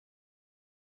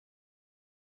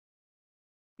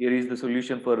Here is the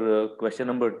solution for question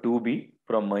number 2B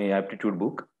from my aptitude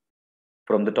book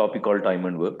from the topic called time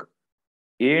and work.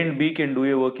 A and B can do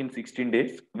a work in 16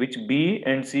 days, which B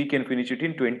and C can finish it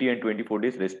in 20 and 24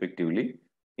 days respectively.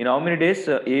 In how many days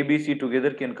A, B, C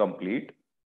together can complete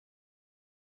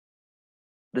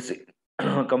this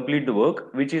complete the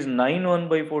work, which is 9 1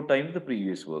 by 4 times the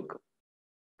previous work.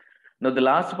 Now the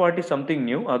last part is something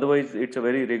new, otherwise it's a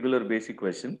very regular basic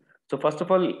question. So first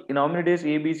of all, in how many days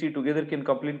A, B, C together can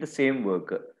complete the same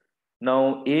work?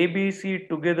 Now A, B, C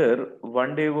together,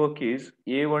 one day work is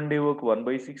A one day work 1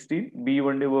 by 16, B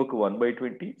one day work 1 by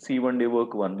 20, C one day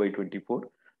work 1 by 24.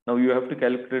 Now you have to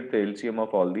calculate the LCM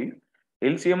of all these.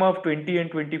 LCM of 20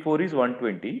 and 24 is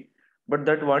 120, but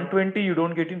that 120 you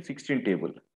don't get in 16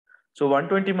 table. So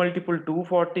 120 multiple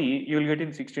 240 you will get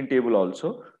in 16 table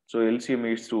also. So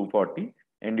LCM is 240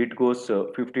 and it goes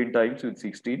 15 times with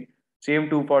 16.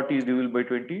 Same 240 is divisible by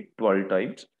 20 12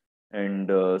 times, and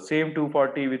same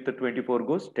 240 with the 24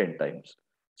 goes 10 times.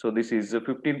 So this is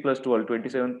 15 plus 12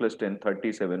 27 plus 10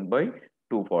 37 by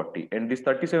 240, and this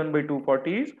 37 by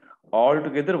 240 is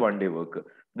altogether one day work.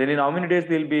 Then in how many days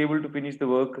they'll be able to finish the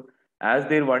work? As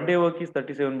their one day work is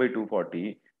 37 by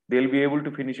 240, they'll be able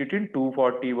to finish it in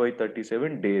 240 by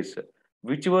 37 days.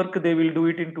 Which work they will do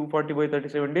it in 240 by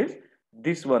 37 days?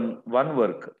 This one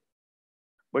work.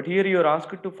 But here you are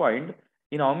asked to find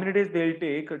in how many days they'll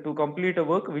take to complete a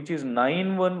work which is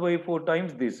 9 1 by 4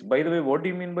 times this. By the way, what do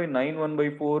you mean by 9 1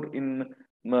 by 4 in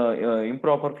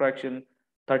improper fraction?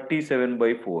 37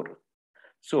 by 4.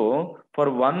 So for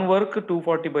one work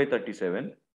 240 by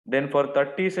 37, then for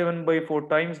 37 by 4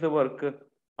 times the work,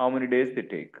 how many days they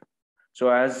take? So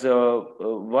as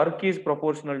work is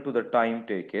proportional to the time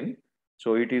taken,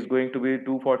 so it is going to be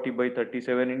 240 by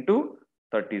 37 into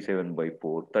 37 by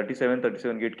 4.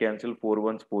 37 get cancelled, 4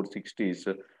 ones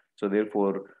 460s. So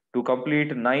therefore, to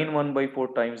complete 9 1 by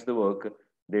 4 times the work,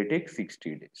 they take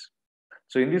 60 days.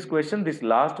 So in this question, this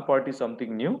last part is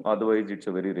something new. Otherwise, it's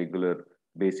a very regular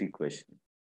basic question.